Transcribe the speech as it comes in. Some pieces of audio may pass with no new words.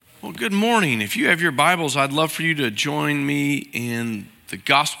Well, good morning. If you have your Bibles, I'd love for you to join me in the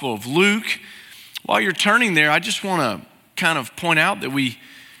Gospel of Luke. While you're turning there, I just want to kind of point out that we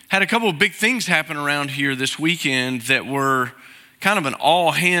had a couple of big things happen around here this weekend that were kind of an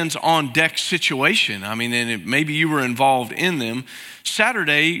all-hands-on-deck situation. I mean, and maybe you were involved in them.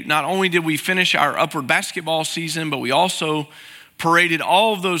 Saturday, not only did we finish our upward basketball season, but we also paraded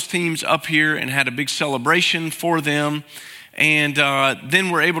all of those teams up here and had a big celebration for them. And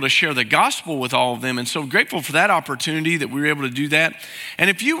then we're able to share the gospel with all of them. And so grateful for that opportunity that we were able to do that. And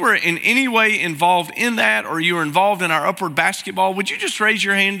if you were in any way involved in that, or you were involved in our upward basketball, would you just raise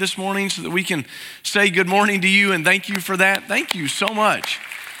your hand this morning so that we can say good morning to you and thank you for that? Thank you so much.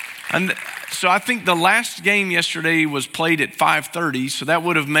 And so I think the last game yesterday was played at 5:30. So that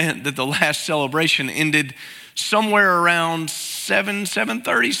would have meant that the last celebration ended somewhere around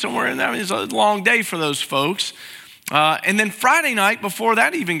 7:30, somewhere in there. It was a long day for those folks. And then Friday night, before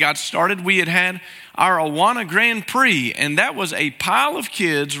that even got started, we had our Awana Grand Prix, and that was a pile of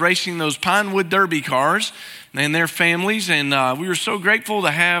kids racing those Pinewood Derby cars and their families. And we were so grateful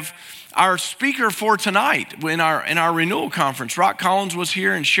to have our speaker for tonight in our renewal conference. Rock Collins was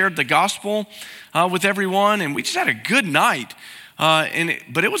here and shared the gospel with everyone, and we just had a good night.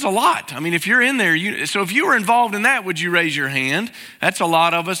 But it was a lot. I mean, if you're in there, so if you were involved in that, would you raise your hand? That's a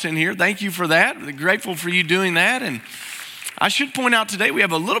lot of us in here. Thank you for that. We're grateful for you doing that. And I should point out today, we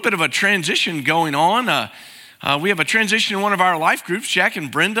have a little bit of a transition going on. We have a transition in one of our life groups. Jack and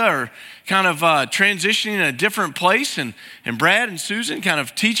Brenda are kind of transitioning in a different place, and Brad and Susan kind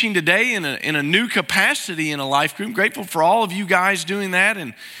of teaching today in a new capacity in a life group. Grateful for all of you guys doing that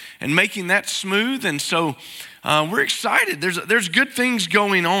and making that smooth. And so we're excited. There's good things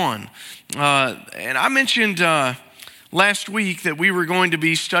going on. And I mentioned last week that we were going to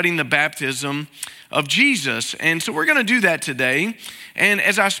be studying the baptism of Jesus. And so we're going to do that today. And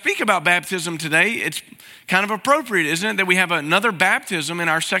as I speak about baptism today, it's kind of appropriate, isn't it, that we have another baptism in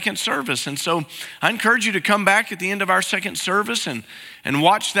our second service. And so I encourage you to come back at the end of our second service and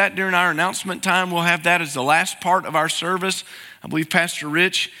watch that during our announcement time. We'll have that as the last part of our service. I believe Pastor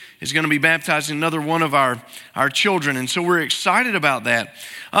Rich is going to be baptizing another one of our children. And so we're excited about that.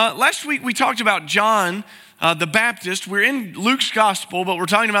 Last week we talked about John the Baptist. We're in Luke's gospel, but we're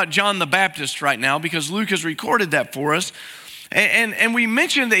talking about John the Baptist right now because Luke has recorded that for us. And we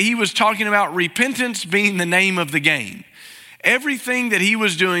mentioned that he was talking about repentance being the name of the game. Everything that he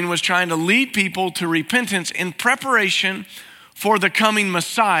was doing was trying to lead people to repentance in preparation for the coming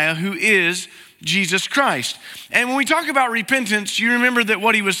Messiah, who is Jesus Christ. And when we talk about repentance, you remember that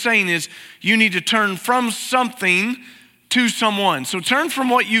what he was saying is you need to turn from something to someone. So turn from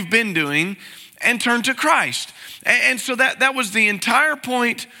what you've been doing and turn to Christ. And so that was the entire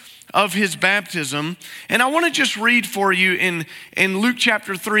point of his baptism. And I want to just read for you in Luke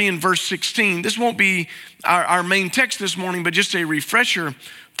chapter 3 and verse 16. This won't be our main text this morning, but just a refresher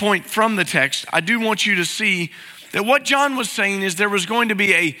point from the text. I do want you to see that what John was saying is there was going to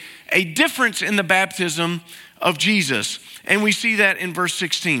be a difference in the baptism of Jesus. And we see that in verse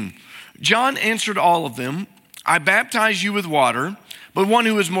 16. John answered all of them, I baptize you with water, but one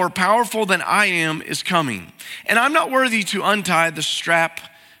who is more powerful than I am is coming. And I'm not worthy to untie the strap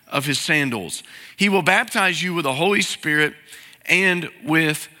of his sandals. He will baptize you with the Holy Spirit and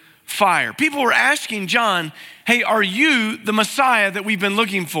with fire. People were asking John, hey, are you the Messiah that we've been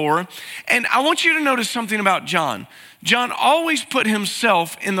looking for? And I want you to notice something about John. John always put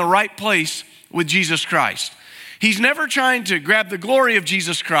himself in the right place with Jesus Christ. He's never trying to grab the glory of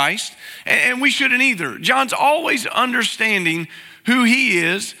Jesus Christ, and we shouldn't either. John's always understanding who he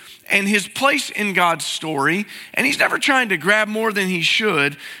is and his place in God's story. And he's never trying to grab more than he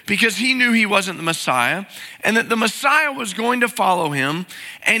should because he knew he wasn't the Messiah and that the Messiah was going to follow him.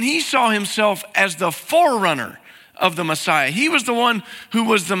 And he saw himself as the forerunner of the Messiah. He was the one who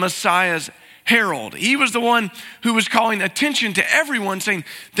was the Messiah's herald. He was the one who was calling attention to everyone, saying,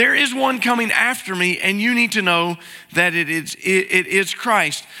 there is one coming after me, and you need to know that it is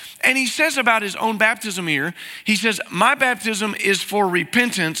Christ. And he says about his own baptism here, he says, my baptism is for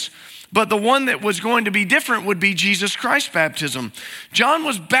repentance, but the one that was going to be different would be Jesus Christ's baptism. John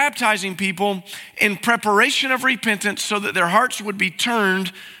was baptizing people in preparation of repentance so that their hearts would be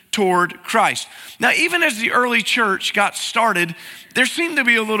turned toward Christ. Now, even as the early church got started, there seemed to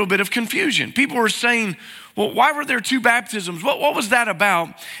be a little bit of confusion. People were saying, well, why were there two baptisms? What was that about?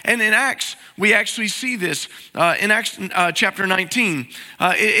 And in Acts, we actually see this. In Acts chapter 19,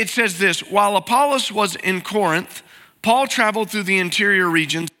 it says this, while Apollos was in Corinth, Paul traveled through the interior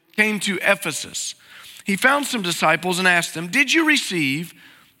regions, came to Ephesus. He found some disciples and asked them, did you receive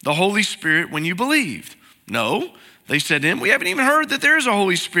the Holy Spirit when you believed? No, They said to him, "We haven't even heard that there is a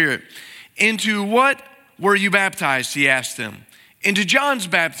Holy Spirit." "Into what were you baptized?" he asked them. "Into John's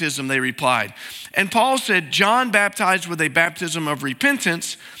baptism," they replied. And Paul said, "John baptized with a baptism of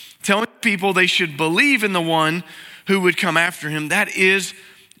repentance, telling people they should believe in the one who would come after him, that is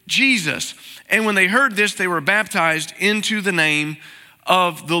Jesus. And when they heard this, they were baptized into the name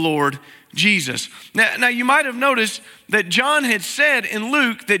of the Lord Jesus." Now you might have noticed that John had said in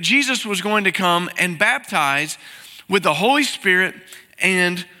Luke that Jesus was going to come and baptize with the Holy Spirit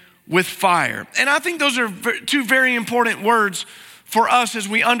and with fire. And I think those are two very important words for us as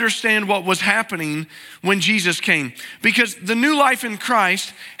we understand what was happening when Jesus came. Because the new life in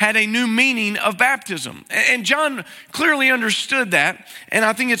Christ had a new meaning of baptism. And John clearly understood that, and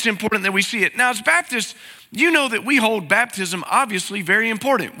I think it's important that we see it. Now, as Baptists, you know that we hold baptism obviously very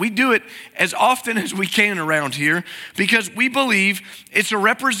important. We do it as often as we can around here because we believe it's a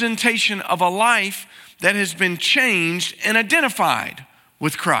representation of a life that has been changed and identified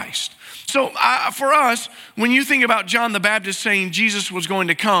with Christ. So for us, when you think about John the Baptist saying Jesus was going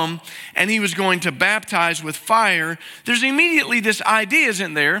to come and he was going to baptize with fire, there's immediately this idea,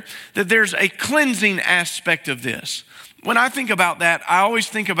 isn't there, that there's a cleansing aspect of this. When I think about that, I always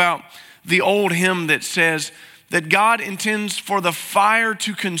think about the old hymn that says that God intends for the fire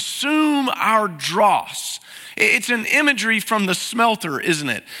to consume our dross. It's an imagery from the smelter, isn't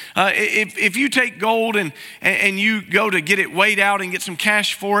it? If you take gold and you go to get it weighed out and get some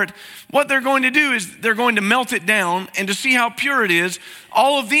cash for it, what they're going to do is they're going to melt it down, and to see how pure it is,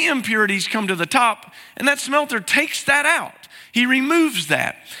 all of the impurities come to the top, and that smelter takes that out. He removes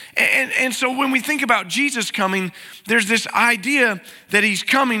that. And so when we think about Jesus coming, there's this idea that he's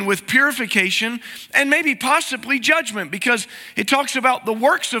coming with purification and maybe possibly judgment, because it talks about the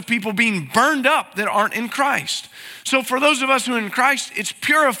works of people being burned up that aren't in Christ. So for those of us who are in Christ, it's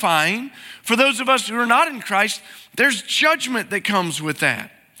purifying. For those of us who are not in Christ, there's judgment that comes with that.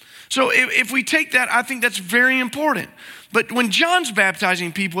 So if we take that, I think that's very important. But when John's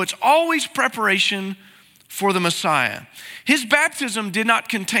baptizing people, it's always preparation for the Messiah. His baptism did not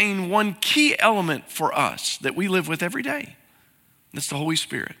contain one key element for us that we live with every day. That's the Holy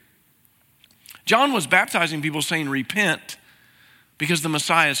Spirit. John was baptizing people saying, "Repent, because the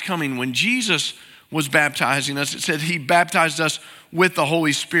Messiah is coming." When Jesus was baptizing us, it said he baptized us with the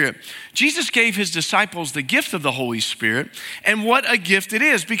Holy Spirit. Jesus gave his disciples the gift of the Holy Spirit, and what a gift it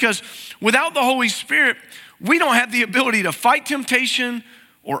is, because without the Holy Spirit, we don't have the ability to fight temptation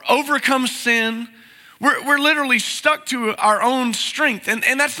or overcome sin. We're literally stuck to our own strength,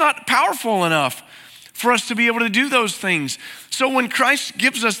 and that's not powerful enough for us to be able to do those things. So when Christ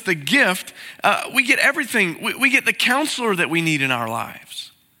gives us the gift, we get everything. We get the counselor that we need in our lives.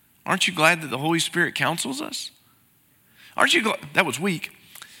 Aren't you glad that the Holy Spirit counsels us? Aren't you glad? That was weak.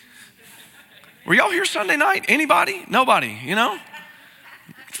 Were y'all here Sunday night? Anybody? Nobody,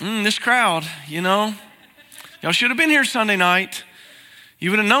 This crowd, Y'all should have been here Sunday night. You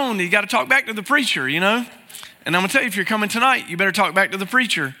would have known that you got to talk back to the preacher, And I'm going to tell you, if you're coming tonight, you better talk back to the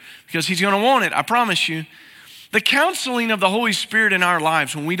preacher, because he's going to want it, I promise you. The counseling of the Holy Spirit in our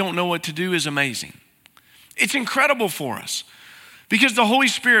lives when we don't know what to do is amazing. It's incredible for us, because the Holy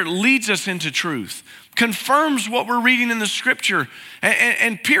Spirit leads us into truth, confirms what we're reading in the scripture,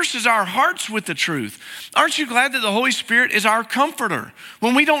 and pierces our hearts with the truth. Aren't you glad that the Holy Spirit is our comforter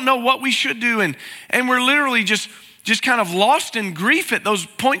when we don't know what we should do, and we're literally just kind of lost in grief at those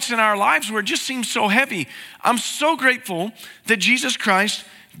points in our lives where it just seems so heavy? I'm so grateful that Jesus Christ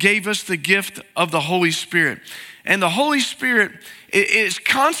gave us the gift of the Holy Spirit. And the Holy Spirit is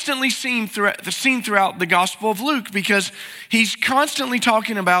constantly seen throughout the Gospel of Luke, because he's constantly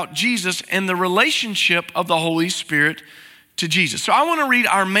talking about Jesus and the relationship of the Holy Spirit to Jesus. So I want to read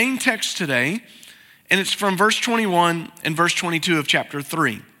our main text today, and it's from verse 21 and verse 22 of chapter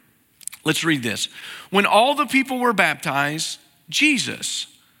 3. Let's read this. When all the people were baptized, Jesus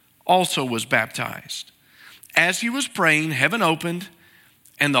also was baptized. As he was praying, heaven opened,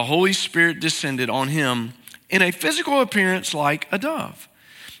 and the Holy Spirit descended on him in a physical appearance like a dove.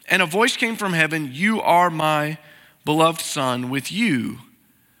 And a voice came from heaven, "You are my beloved Son, with you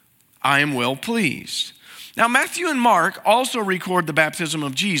I am well pleased." Now, Matthew and Mark also record the baptism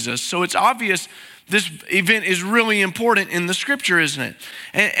of Jesus, so it's obvious this event is really important in the scripture, isn't it?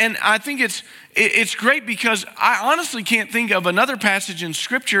 And I think it's great, because I honestly can't think of another passage in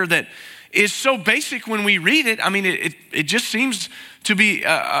scripture that is so basic when we read it. I mean, it just seems to be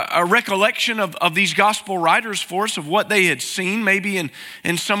a recollection of these gospel writers for us, of what they had seen maybe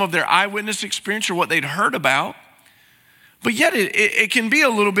in some of their eyewitness experience or what they'd heard about. But yet it can be a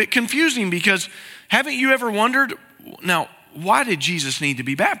little bit confusing, because haven't you ever wondered, now, why did Jesus need to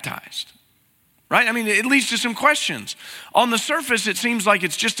be baptized? right? I mean, it leads to some questions. On the surface, it seems like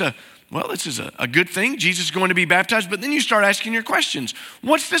it's just this is a good thing. Jesus is going to be baptized, but then you start asking your questions.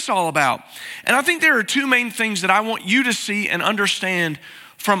 What's this all about? And I think there are two main things that I want you to see and understand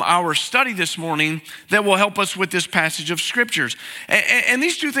from our study this morning that will help us with this passage of scriptures. And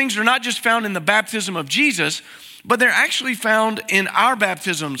these two things are not just found in the baptism of Jesus, but they're actually found in our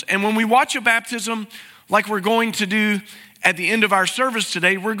baptisms. And when we watch a baptism like we're going to do at the end of our service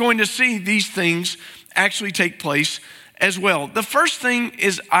today, we're going to see these things actually take place as well. The first thing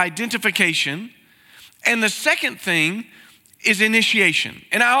is identification, and the second thing is initiation.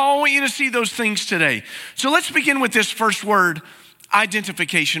 And I want you to see those things today. So let's begin with this first word,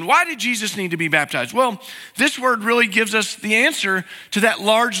 identification. Why did Jesus need to be baptized? Well, this word really gives us the answer to that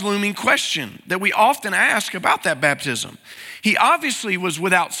large looming question that we often ask about that baptism. He obviously was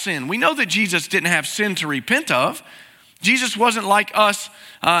without sin. We know that Jesus didn't have sin to repent of. Jesus wasn't like us.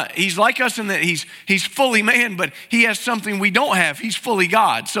 He's like us in that he's fully man, but he has something we don't have. He's fully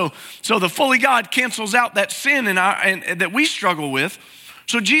God. So the fully God cancels out that sin and that we struggle with.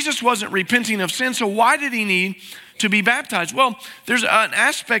 So Jesus wasn't repenting of sin. So why did he need to be baptized? Well, there's an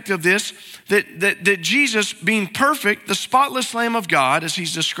aspect of this that Jesus, being perfect, the spotless Lamb of God, as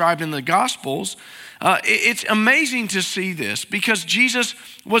he's described in the Gospels, it's amazing to see this because Jesus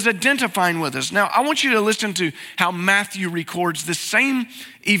was identifying with us. Now, I want you to listen to how Matthew records the same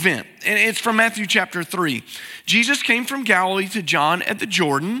event. And it's from Matthew chapter 3. Jesus came from Galilee to John at the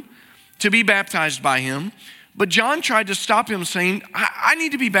Jordan to be baptized by him. But John tried to stop him, saying, I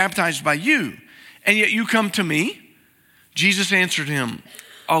need to be baptized by you, and yet you come to me? Jesus answered him,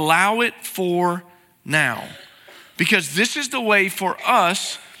 allow it for now, because this is the way for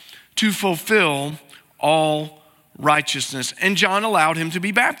us to fulfill all righteousness. And John allowed him to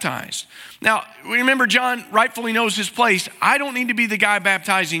be baptized. Now, remember, John rightfully knows his place. I don't need to be the guy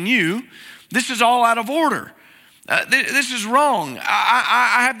baptizing you. This is all out of order. This is wrong.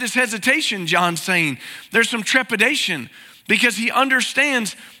 I have this hesitation, John's saying. There's some trepidation because he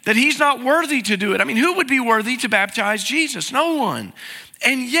understands that he's not worthy to do it. I mean, who would be worthy to baptize Jesus? No one.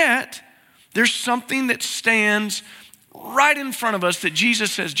 And yet, there's something that stands right in front of us that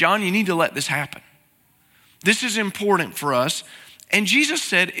Jesus says, John, you need to let this happen. This is important for us. And Jesus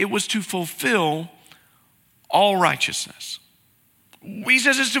said it was to fulfill all righteousness. He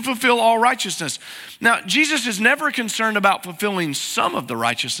says it's to fulfill all righteousness. Now, Jesus is never concerned about fulfilling some of the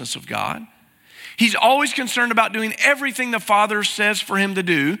righteousness of God. He's always concerned about doing everything the Father says for him to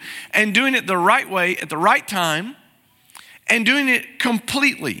do and doing it the right way at the right time and doing it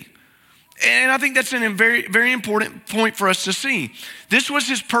completely. And I think that's a very, very important point for us to see. This was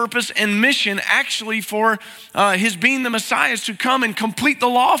his purpose and mission actually for his being the Messiah, is to come and complete the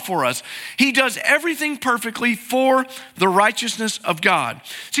law for us. He does everything perfectly for the righteousness of God.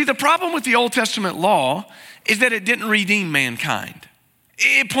 See, the problem with the Old Testament law is that it didn't redeem mankind.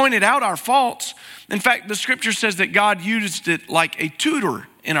 It pointed out our faults. In fact, the scripture says that God used it like a tutor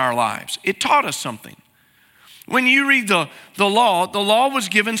in our lives. It taught us something. When you read the law was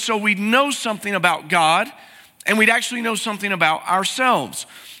given so we'd know something about God and we'd actually know something about ourselves.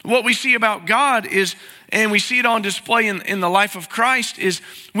 What we see about God is, and we see it on display in the life of Christ, is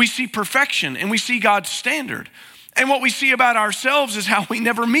we see perfection and we see God's standard. And what we see about ourselves is how we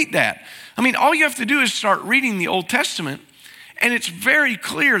never meet that. I mean, all you have to do is start reading the Old Testament and it's very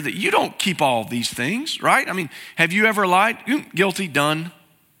clear that you don't keep all of these things, right? I mean, have you ever lied? Guilty, done.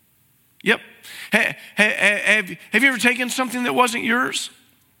 Yep. Have you ever taken something that wasn't yours?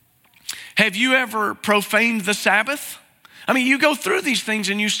 Have you ever profaned the Sabbath? I mean, you go through these things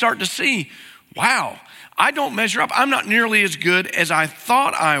and you start to see, wow, I don't measure up. I'm not nearly as good as I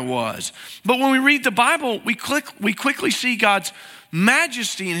thought I was. But when we read the Bible, we quickly see God's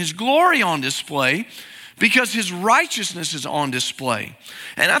majesty and his glory on display because his righteousness is on display.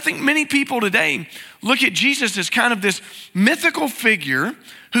 And I think many people today look at Jesus as kind of this mythical figure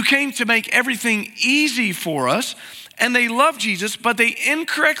who came to make everything easy for us, and they love Jesus, but they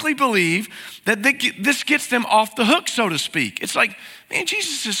incorrectly believe that this gets them off the hook, so to speak. It's like, man,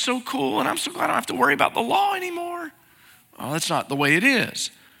 Jesus is so cool, and I'm so glad I don't have to worry about the law anymore. Well, that's not the way it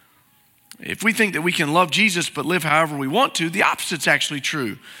is. If we think that we can love Jesus but live however we want to, the opposite's actually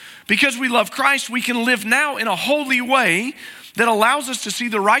true. Because we love Christ, we can live now in a holy way that allows us to see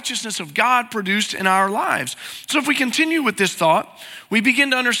the righteousness of God produced in our lives. So if we continue with this thought, we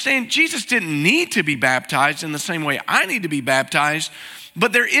begin to understand Jesus didn't need to be baptized in the same way I need to be baptized,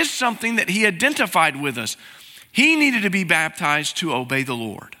 but there is something that he identified with us. He needed to be baptized to obey the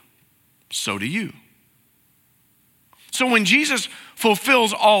Lord. So do you. So when Jesus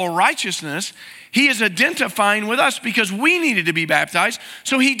fulfills all righteousness, he is identifying with us because we needed to be baptized.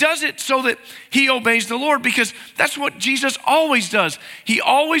 So he does it so that he obeys the Lord, because that's what Jesus always does. He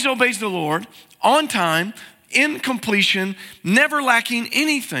always obeys the Lord on time, in completion, never lacking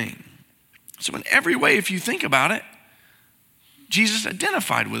anything. So in every way, if you think about it, Jesus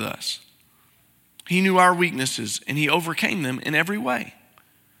identified with us. He knew our weaknesses and he overcame them in every way.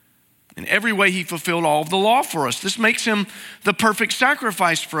 In every way, he fulfilled all of the law for us. This makes him the perfect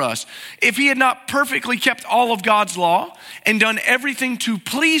sacrifice for us. If he had not perfectly kept all of God's law and done everything to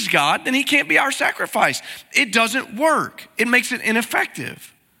please God, then he can't be our sacrifice. It doesn't work. It makes it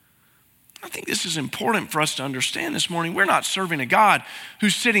ineffective. I think this is important for us to understand this morning. We're not serving a God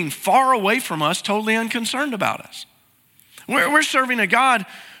who's sitting far away from us, totally unconcerned about us. We're serving a God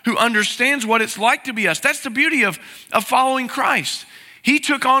who understands what it's like to be us. That's the beauty of following Christ. He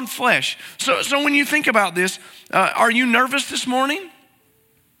took on flesh. So when you think about this, are you nervous this morning?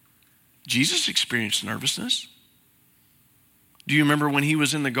 Jesus experienced nervousness. Do you remember when he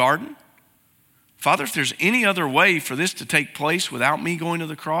was in the garden? Father, if there's any other way for this to take place without me going to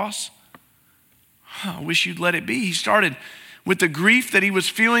the cross, I wish you'd let it be. He started with the grief that he was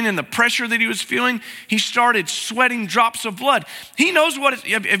feeling and the pressure that he was feeling. He started sweating drops of blood. He knows what it's,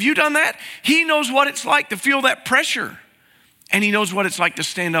 have you done that? He knows what it's like to feel that pressure. And he knows what it's like to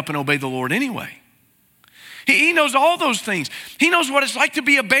stand up and obey the Lord anyway. He knows all those things. He knows what it's like to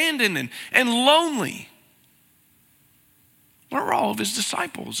be abandoned and lonely. Where were all of his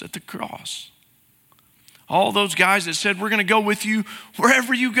disciples at the cross? All those guys that said, we're going to go with you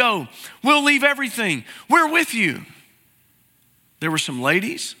wherever you go. We'll leave everything. We're with you. There were some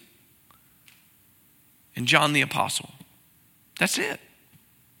ladies and John the Apostle. That's it.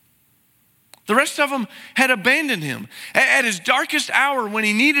 The rest of them had abandoned him. At his darkest hour, when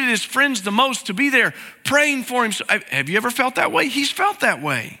he needed his friends the most to be there praying for him. So, have you ever felt that way? He's felt that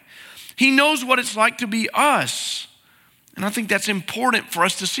way. He knows what it's like to be us. And I think that's important for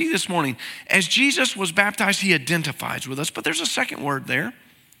us to see this morning. As Jesus was baptized, he identifies with us. But there's a second word there.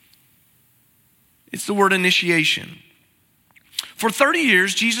 It's the word initiation. For 30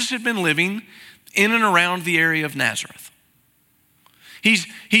 years, Jesus had been living in and around the area of Nazareth. He's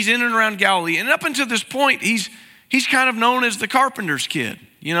in and around Galilee. And up until this point, he's kind of known as the carpenter's kid,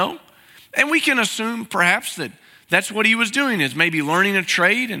 you know? And we can assume perhaps that that's what he was doing, is maybe learning a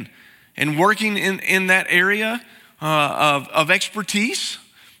trade and working in that area of expertise.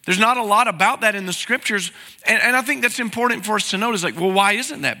 There's not a lot about that in the scriptures. And I think that's important for us to notice. Like, well, why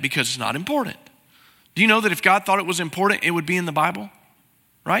isn't that? Because it's not important. Do you know that if God thought it was important, it would be in the Bible?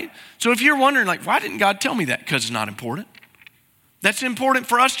 Right? So if you're wondering, like, why didn't God tell me that? Because it's not important. That's important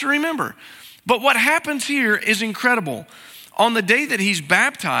for us to remember. But what happens here is incredible. On the day that he's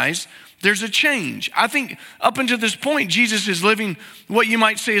baptized, there's a change. I think up until this point, Jesus is living what you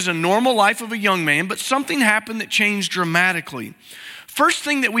might say is a normal life of a young man, but something happened that changed dramatically. First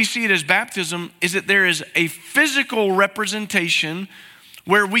thing that we see at his baptism is that there is a physical representation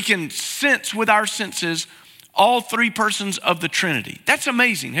where we can sense with our senses all three persons of the Trinity. That's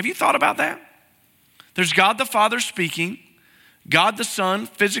amazing. Have you thought about that? There's God the Father speaking, God the Son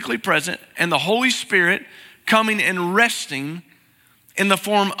physically present, and the Holy Spirit coming and resting in the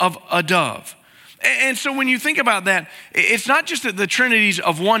form of a dove. And so when you think about that, it's not just that the Trinity's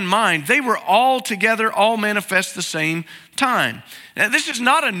of one mind. They were all together, all manifest the same time. Now, this is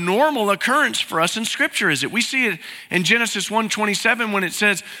not a normal occurrence for us in Scripture, is it? We see it in Genesis 1:27 when it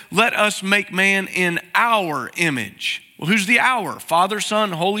says, let us make man in our image. Well, who's the our? Father,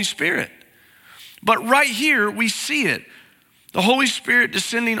 Son, Holy Spirit. But right here, we see it. The Holy Spirit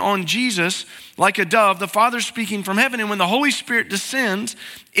descending on Jesus like a dove, the Father speaking from heaven. And when the Holy Spirit descends,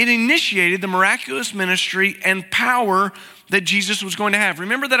 it initiated the miraculous ministry and power that Jesus was going to have.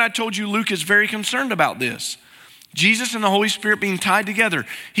 Remember that I told you Luke is very concerned about this. Jesus and the Holy Spirit being tied together.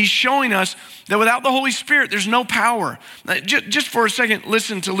 He's showing us that without the Holy Spirit, there's no power. Just for a second,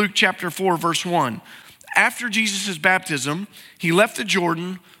 listen to Luke chapter 4, verse 1. After Jesus' baptism, he left the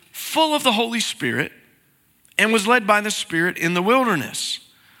Jordan full of the Holy Spirit and was led by the Spirit in the wilderness.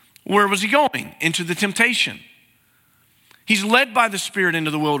 Where was he going? Into the temptation. He's led by the Spirit into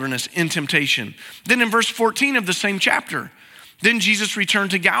the wilderness in temptation. Then in verse 14 of the same chapter, then Jesus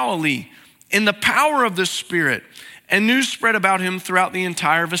returned to Galilee in the power of the Spirit, and news spread about him throughout the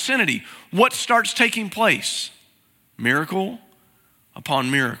entire vicinity. What starts taking place? Miracle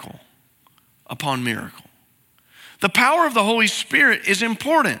upon miracle upon miracle. The power of the Holy Spirit is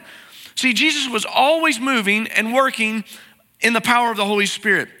important. See, Jesus was always moving and working in the power of the Holy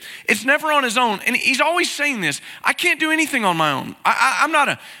Spirit. It's never on his own. And he's always saying this: I can't do anything on my own. I'm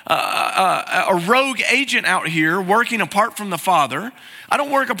not a rogue agent out here working apart from the Father. I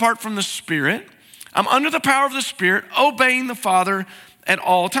don't work apart from the Spirit. I'm under the power of the Spirit, obeying the Father at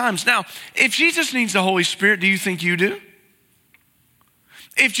all times. Now, if Jesus needs the Holy Spirit, do you think you do?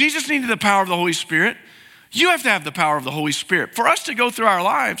 If Jesus needed the power of the Holy Spirit, you have to have the power of the Holy Spirit. For us to go through our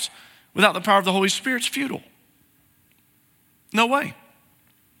lives without the power of the Holy Spirit is futile. No way.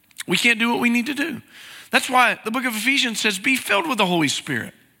 We can't do what we need to do. That's why the book of Ephesians says, be filled with the Holy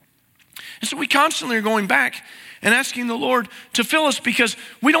Spirit. And so we constantly are going back and asking the Lord to fill us, because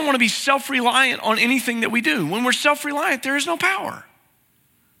we don't want to be self-reliant on anything that we do. When we're self-reliant, there is no power.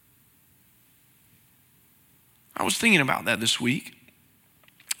 I was thinking about that this week,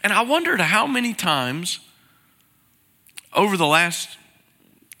 and I wondered how many times over the last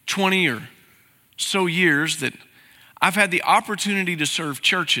 20 or so years that I've had the opportunity to serve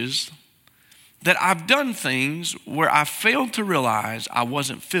churches that I've done things where I failed to realize I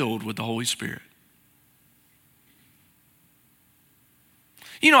wasn't filled with the Holy Spirit.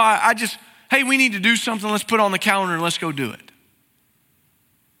 You know, I just, hey, we need to do something. Let's put it on the calendar and let's go do it.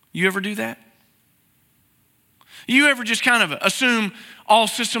 You ever do that? You ever just kind of assume all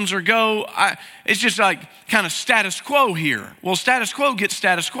systems are go? It's just like kind of status quo here. Well, status quo gets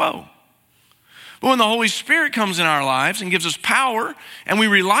status quo. But when the Holy Spirit comes in our lives and gives us power, and we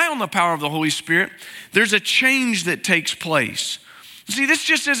rely on the power of the Holy Spirit, there's a change that takes place. See, this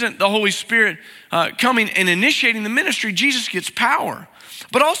just isn't the Holy Spirit coming and initiating the ministry. Jesus gets power.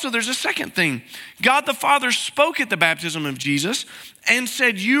 But also there's a second thing. God the Father spoke at the baptism of Jesus and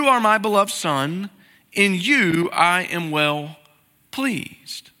said, you are my beloved Son, in you I am well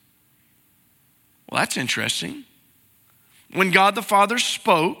pleased. Well, that's interesting. When God the Father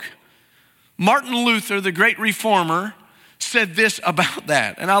spoke, Martin Luther, the great reformer, said this about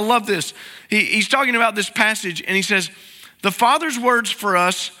that. And I love this. He's talking about this passage, and he says, the Father's words for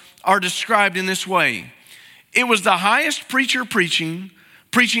us are described in this way. It was the highest preacher preaching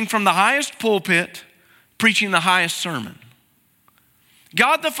from the highest pulpit, preaching the highest sermon.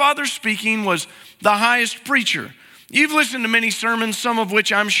 God the Father speaking was the highest preacher. You've listened to many sermons, some of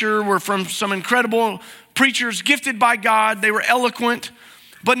which I'm sure were from some incredible preachers gifted by God. They were eloquent,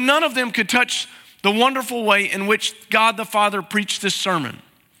 but none of them could touch the wonderful way in which God the Father preached this sermon.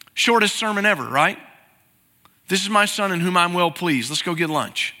 Shortest sermon ever, right? This is my Son in whom I'm well pleased. Let's go get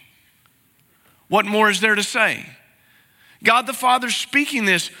lunch. What more is there to say? God the Father speaking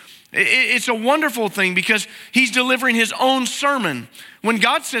this, it's a wonderful thing because he's delivering his own sermon. When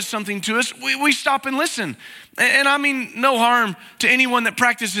God says something to us, we stop and listen. And I mean no harm to anyone that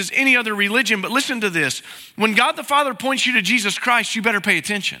practices any other religion, but listen to this. When God the Father points you to Jesus Christ, you better pay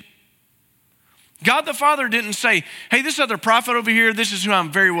attention. God the Father didn't say, hey, this other prophet over here, this is who I'm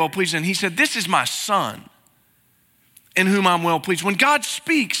very well pleased in. He said, this is my Son in whom I'm well pleased. When God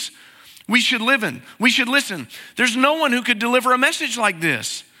speaks, we should listen. There's no one who could deliver a message like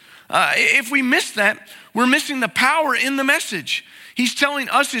this. If we miss that, we're missing the power in the message. He's telling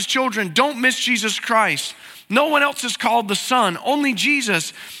us, his children, don't miss Jesus Christ. No one else is called the Son, only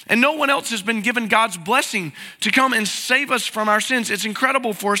Jesus. And no one else has been given God's blessing to come and save us from our sins. It's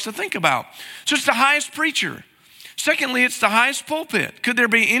incredible for us to think about. So it's the highest preacher. Secondly, it's the highest pulpit. Could there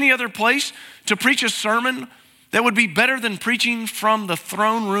be any other place to preach a sermon that would be better than preaching from the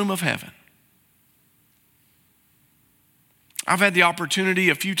throne room of heaven? I've had the opportunity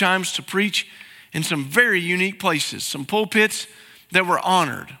a few times to preach in some very unique places, some pulpits that were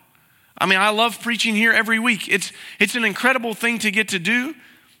honored. I mean, I love preaching here every week. It's an incredible thing to get to do.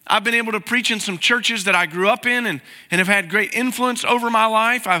 I've been able to preach in some churches that I grew up in and have had great influence over my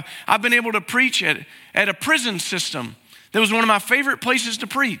life. I've been able to preach at a prison system that was one of my favorite places to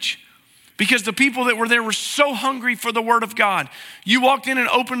preach because the people that were there were so hungry for the word of God. You walked in and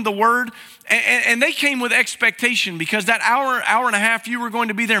opened the word, and they came with expectation because that hour and a half you were going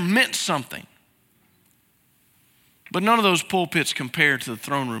to be there meant something. But none of those pulpits compare to the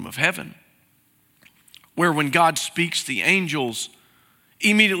throne room of heaven, where when God speaks, the angels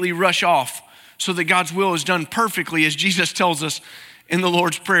immediately rush off so that God's will is done perfectly, as Jesus tells us in the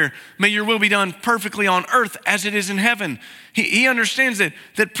Lord's Prayer. May your will be done perfectly on earth as it is in heaven. He understands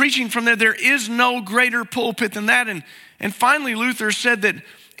that preaching from there is no greater pulpit than that. And finally, Luther said that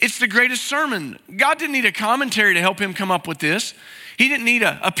it's the greatest sermon. God didn't need a commentary to help him come up with this. He didn't need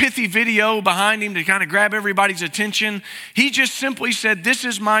a pithy video behind him to kind of grab everybody's attention. He just simply said, this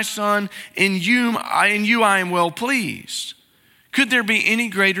is my Son, in you I am well pleased. Could there be any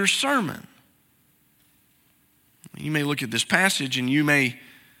greater sermon? You may look at this passage and you may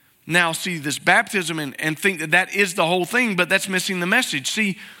now see this baptism and think that that is the whole thing, but that's missing the message.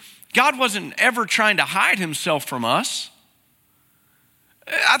 See, God wasn't ever trying to hide himself from us.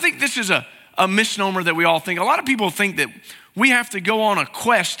 I think this is a misnomer that we all think. A lot of people think that we have to go on a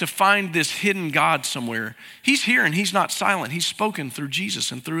quest to find this hidden God somewhere. He's here and he's not silent. He's spoken through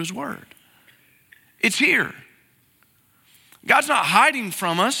Jesus and through his word. It's here. God's not hiding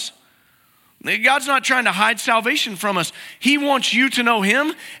from us. God's not trying to hide salvation from us. He wants you to know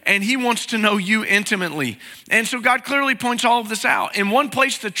him, and he wants to know you intimately. And so God clearly points all of this out. In one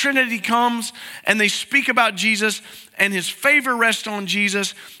place, the Trinity comes, and they speak about Jesus, and his favor rests on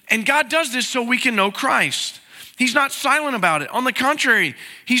Jesus. And God does this so we can know Christ. He's not silent about it. On the contrary,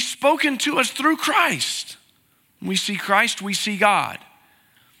 he's spoken to us through Christ. When we see Christ, we see God.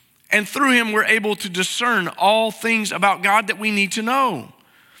 And through him, we're able to discern all things about God that we need to know.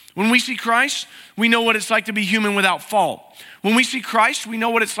 When we see Christ, we know what it's like to be human without fault. When we see Christ, we know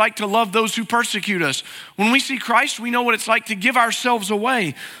what it's like to love those who persecute us. When we see Christ, we know what it's like to give ourselves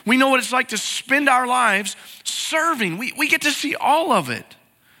away. We know what it's like to spend our lives serving. We get to see all of it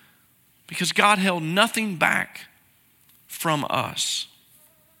because God held nothing back from us.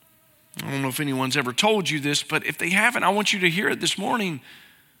 I don't know if anyone's ever told you this, but if they haven't, I want you to hear it this morning.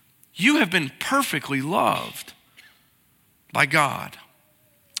 You have been perfectly loved by God.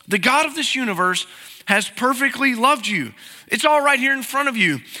 The God of this universe has perfectly loved you. It's all right here in front of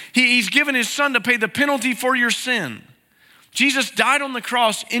you. He's given his son to pay the penalty for your sin. Jesus died on the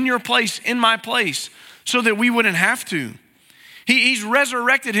cross in your place, in my place, so that we wouldn't have to. He's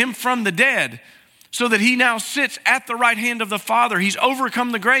resurrected him from the dead so that he now sits at the right hand of the Father. He's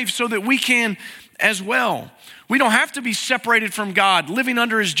overcome the grave so that we can as well. We don't have to be separated from God, living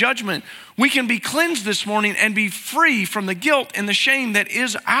under his judgment. We can be cleansed this morning and be free from the guilt and the shame that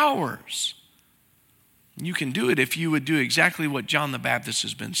is ours. You can do it if you would do exactly what John the Baptist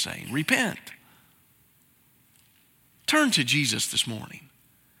has been saying. Repent. Turn to Jesus this morning.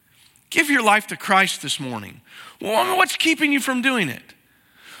 Give your life to Christ this morning. Well, what's keeping you from doing it?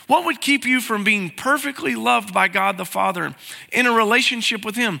 What would keep you from being perfectly loved by God the Father in a relationship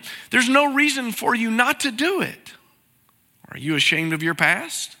with him? There's no reason for you not to do it. Are you ashamed of your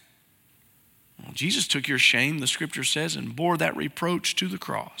past? Well, Jesus took your shame, the scripture says, and bore that reproach to the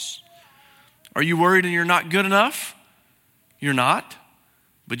cross. Are you worried and you're not good enough? You're not,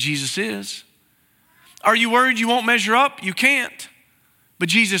 but Jesus is. Are you worried you won't measure up? You can't. But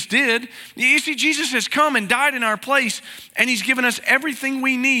Jesus did. You see, Jesus has come and died in our place, and he's given us everything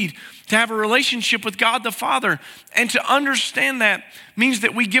we need to have a relationship with God the Father. And to understand that means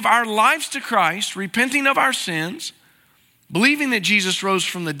that we give our lives to Christ, repenting of our sins, believing that Jesus rose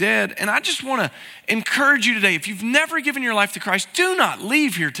from the dead. And I just want to encourage you today, if you've never given your life to Christ, do not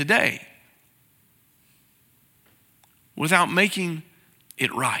leave here today without making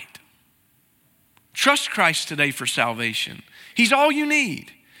it right. Trust Christ today for salvation. He's all you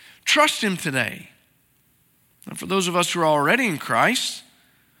need. Trust him today. And for those of us who are already in Christ,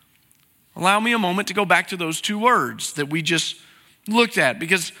 allow me a moment to go back to those two words that we just looked at,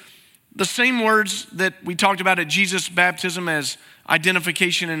 because the same words that we talked about at Jesus' baptism as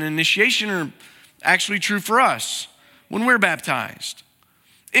identification and initiation are actually true for us when we're baptized.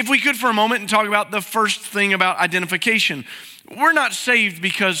 If we could for a moment and talk about the first thing about identification. We're not saved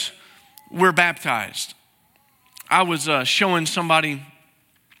because we're baptized. I was showing somebody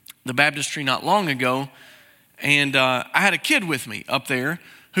the baptistry not long ago, and I had a kid with me up there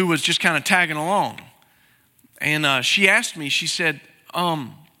who was just kind of tagging along. And she asked me, she said,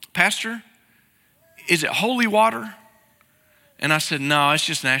 Pastor, is it holy water? And I said, no, it's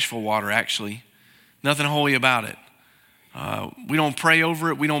just Nashville water, actually. Nothing holy about it. We don't pray over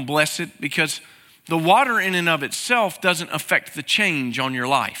it. We don't bless it, because the water in and of itself doesn't affect the change on your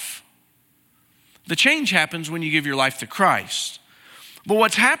life. The change happens when you give your life to Christ. But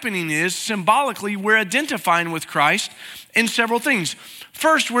what's happening is, symbolically, we're identifying with Christ in several things.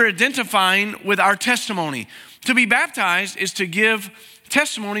 First, we're identifying with our testimony. To be baptized is to give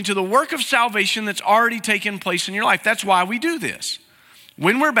testimony to the work of salvation that's already taken place in your life. That's why we do this.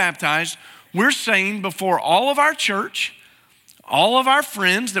 When we're baptized, we're saying before all of our church, all of our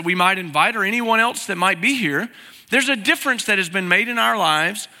friends that we might invite, or anyone else that might be here, there's a difference that has been made in our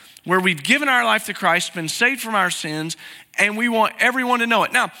lives where we've given our life to Christ, been saved from our sins, and we want everyone to know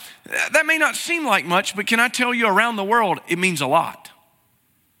it. Now, that may not seem like much, but can I tell you, around the world, it means a lot.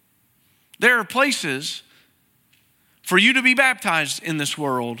 There are places for you to be baptized in this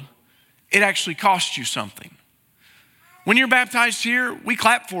world, it actually costs you something. When you're baptized here, we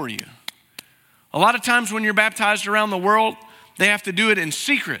clap for you. A lot of times when you're baptized around the world, they have to do it in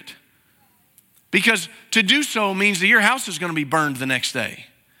secret, because to do so means that your house is going to be burned the next day.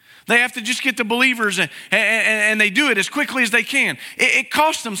 They have to just get the believers and they do it as quickly as they can. It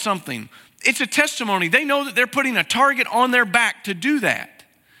costs them something. It's a testimony. They know that they're putting a target on their back to do that.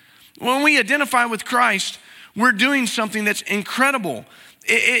 When we identify with Christ, we're doing something that's incredible.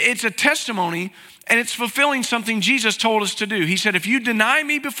 It's a testimony, and it's fulfilling something Jesus told us to do. He said, if you deny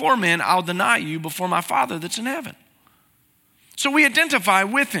me before men, I'll deny you before my Father that's in heaven. So we identify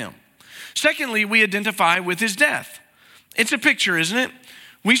with him. Secondly, we identify with his death. It's a picture, isn't it?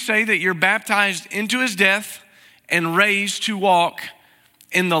 We say that you're baptized into his death and raised to walk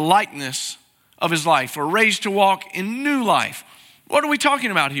in the likeness of his life, or raised to walk in new life. What are we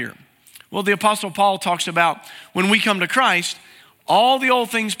talking about here? Well, the Apostle Paul talks about when we come to Christ, all the old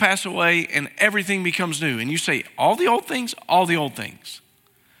things pass away and everything becomes new. And you say, all the old things? All the old things.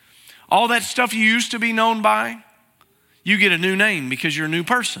 All that stuff you used to be known by, you get a new name because you're a new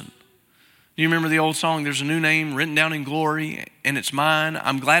person. Do you remember the old song, there's a new name written down in glory and it's mine.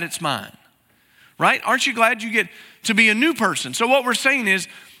 I'm glad it's mine. Right? Aren't you glad you get to be a new person? So what we're saying is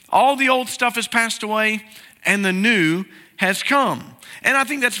all the old stuff has passed away and the new has come. And I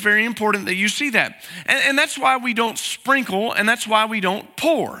think that's very important that you see that. And that's why we don't sprinkle, and that's why we don't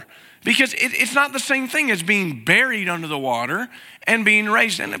pour. Because it's not the same thing as being buried under the water and being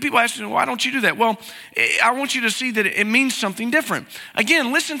raised. And people ask me, why don't you do that? Well, I want you to see that it means something different.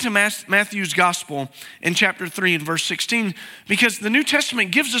 Again, listen to Matthew's gospel in chapter 3 and verse 16, because the New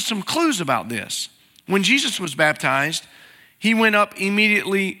Testament gives us some clues about this. When Jesus was baptized, he went up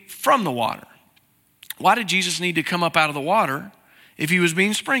immediately from the water. Why did Jesus need to come up out of the water if he was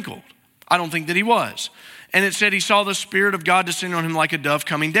being sprinkled? I don't think that he was. And it said he saw the Spirit of God descending on him like a dove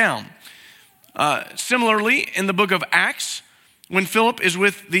coming down. Similarly, in the book of Acts, when Philip is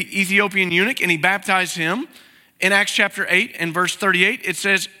with the Ethiopian eunuch and he baptized him, in Acts chapter 8 and verse 38, it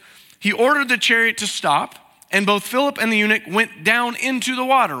says, he ordered the chariot to stop, and both Philip and the eunuch went down into the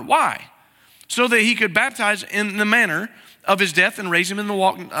water. Why? So that he could baptize in the manner of his death and raise him in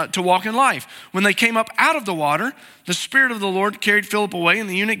to walk in life. When they came up out of the water, the Spirit of the Lord carried Philip away, and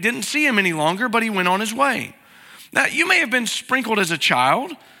the eunuch didn't see him any longer, but he went on his way. Now, you may have been sprinkled as a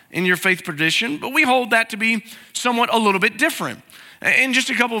child in your faith tradition, but we hold that to be somewhat a little bit different. In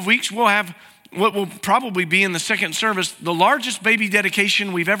just a couple of weeks, we'll have what will probably be in the second service, the largest baby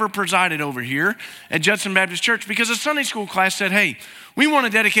dedication we've ever presided over here at Judson Baptist Church, because a Sunday school class said, hey, we want to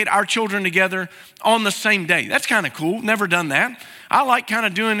dedicate our children together on the same day. That's kind of cool. Never done that. I like kind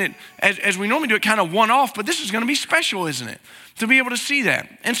of doing it as we normally do it, kind of one-off, but this is going to be special, isn't it? To be able to see that.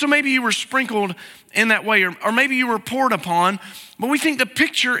 And so maybe you were sprinkled in that way, or maybe you were poured upon, but we think the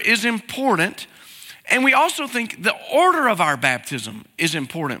picture is important. And we also think the order of our baptism is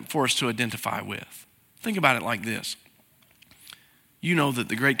important for us to identify with. Think about it like this. You know that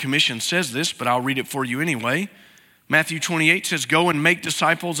the Great Commission says this, but I'll read it for you anyway. Matthew 28 says, go and make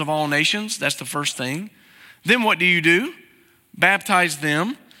disciples of all nations. That's the first thing. Then what do? Baptize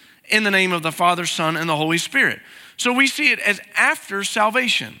them in the name of the Father, Son, and the Holy Spirit. So we see it as after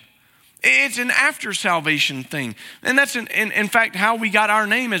salvation. It's an after salvation thing. And that's in fact how we got our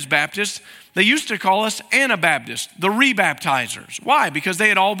name as Baptists. They used to call us Anabaptists, the rebaptizers. Why? Because they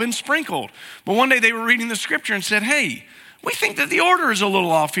had all been sprinkled. But one day they were reading the scripture and said, hey, we think that the order is a little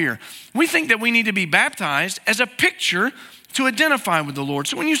off here. We think that we need to be baptized as a picture to identify with the Lord.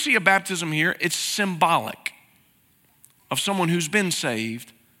 So when you see a baptism here, it's symbolic of someone who's been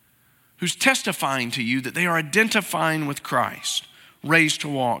saved, who's testifying to you that they are identifying with Christ, raised to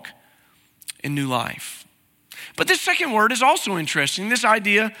walk in new life. But this second word is also interesting, this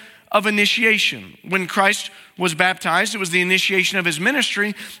idea of initiation. When Christ was baptized, it was the initiation of his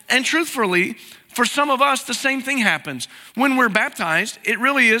ministry. And truthfully, for some of us, the same thing happens. When we're baptized, it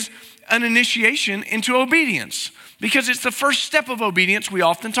really is an initiation into obedience, because it's the first step of obedience we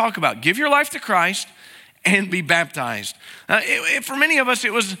often talk about. Give your life to Christ and be baptized. For many of us,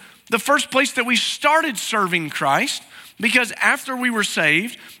 it was the first place that we started serving Christ, because after we were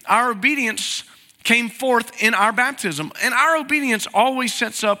saved, our obedience came forth in our baptism. And our obedience always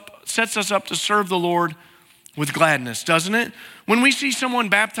sets us up to serve the Lord with gladness, doesn't it? When we see someone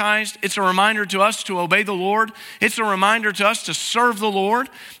baptized, it's a reminder to us to obey the Lord. It's a reminder to us to serve the Lord.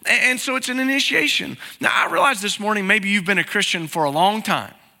 And so it's an initiation. Now, I realize this morning, maybe you've been a Christian for a long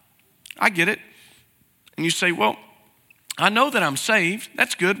time. I get it. And you say, well, I know that I'm saved.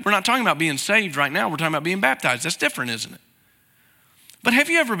 That's good. We're not talking about being saved right now. We're talking about being baptized. That's different, isn't it? But have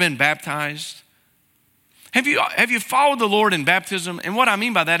you ever been baptized? Have you followed the Lord in baptism? And what I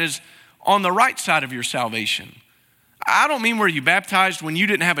mean by that is on the right side of your salvation. I don't mean where you baptized when you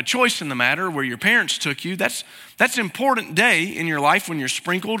didn't have a choice in the matter, where your parents took you. That's an important day in your life when you're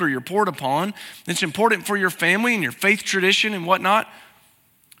sprinkled or you're poured upon. It's important for your family and your faith tradition and whatnot.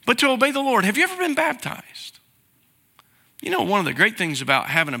 but to obey the Lord. Have you ever been baptized? You know, one of the great things about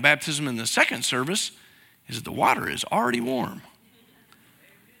having a baptism in the second service is that the water is already warm.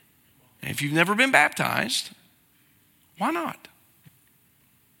 And if you've never been baptized, why not?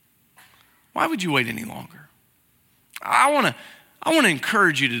 Why would you wait any longer? I want to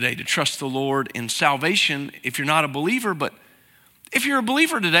encourage you today to trust the Lord in salvation if you're not a believer. But if you're a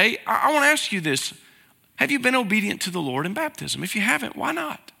believer today, I want to ask you this. Have you been obedient to the Lord in baptism? If you haven't, why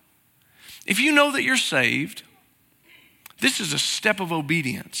not? If you know that you're saved, this is a step of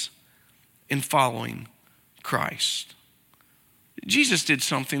obedience in following Christ. Jesus did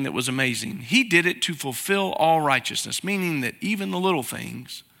something that was amazing. He did it to fulfill all righteousness, meaning that even the little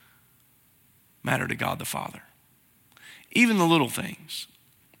things matter to God the Father. Even the little things.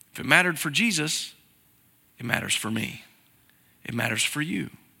 If it mattered for Jesus, it matters for me. It matters for you.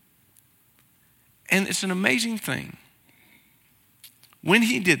 And it's an amazing thing. When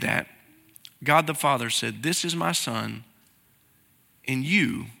he did that, God the Father said, "This is my Son, in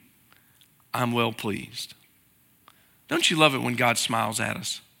you I'm well pleased." Don't you love it when God smiles at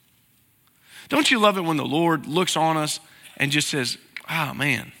us? Don't you love it when the Lord looks on us and just says, "Oh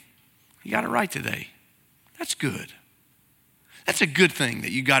man, you got it right today. That's good. That's a good thing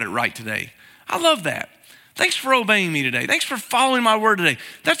that you got it right today. I love that. Thanks for obeying me today. Thanks for following my word today.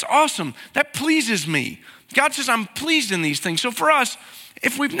 That's awesome. That pleases me." God says, "I'm pleased in these things." So for us,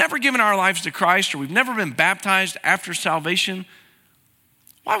 if we've never given our lives to Christ or we've never been baptized after salvation,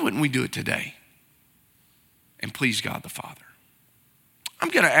 why wouldn't we do it today and please God the Father? I'm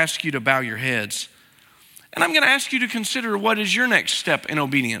going to ask you to bow your heads, and I'm going to ask you to consider what is your next step in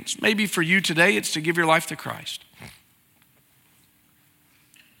obedience. Maybe for you today, it's to give your life to Christ.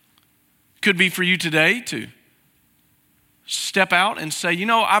 Could be for you today to step out and say, "You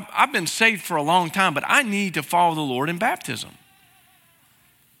know, I've been saved for a long time, but I need to follow the Lord in baptism."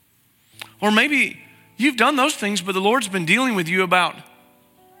 Or maybe you've done those things, but the Lord's been dealing with you about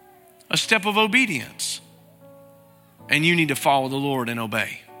a step of obedience, and you need to follow the Lord and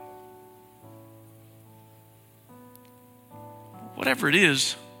obey. Whatever it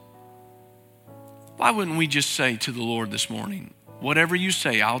is, why wouldn't we just say to the Lord this morning, "Whatever you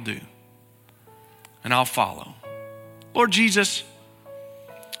say, I'll do, and I'll follow." Lord Jesus,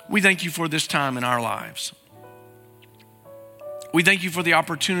 we thank you for this time in our lives. We thank you for the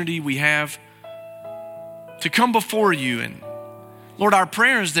opportunity we have to come before you. And Lord, our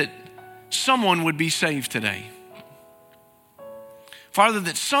prayer is that someone would be saved today. Father,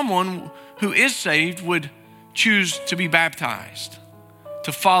 that someone who is saved would choose to be baptized,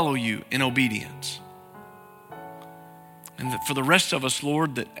 to follow you in obedience. And that for the rest of us,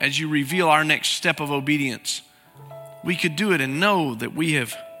 Lord, that as you reveal our next step of obedience, we could do it and know that we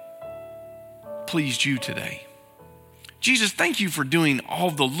have pleased you today. Jesus, thank you for doing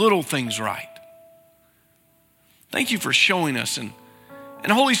all the little things right. Thank you for showing us. And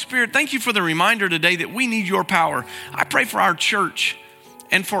Holy Spirit, thank you for the reminder today that we need your power. I pray for our church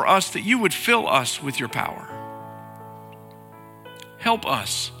and for us that you would fill us with your power. Help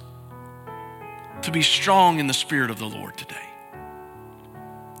us to be strong in the Spirit of the Lord today.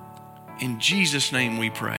 In Jesus' name we pray.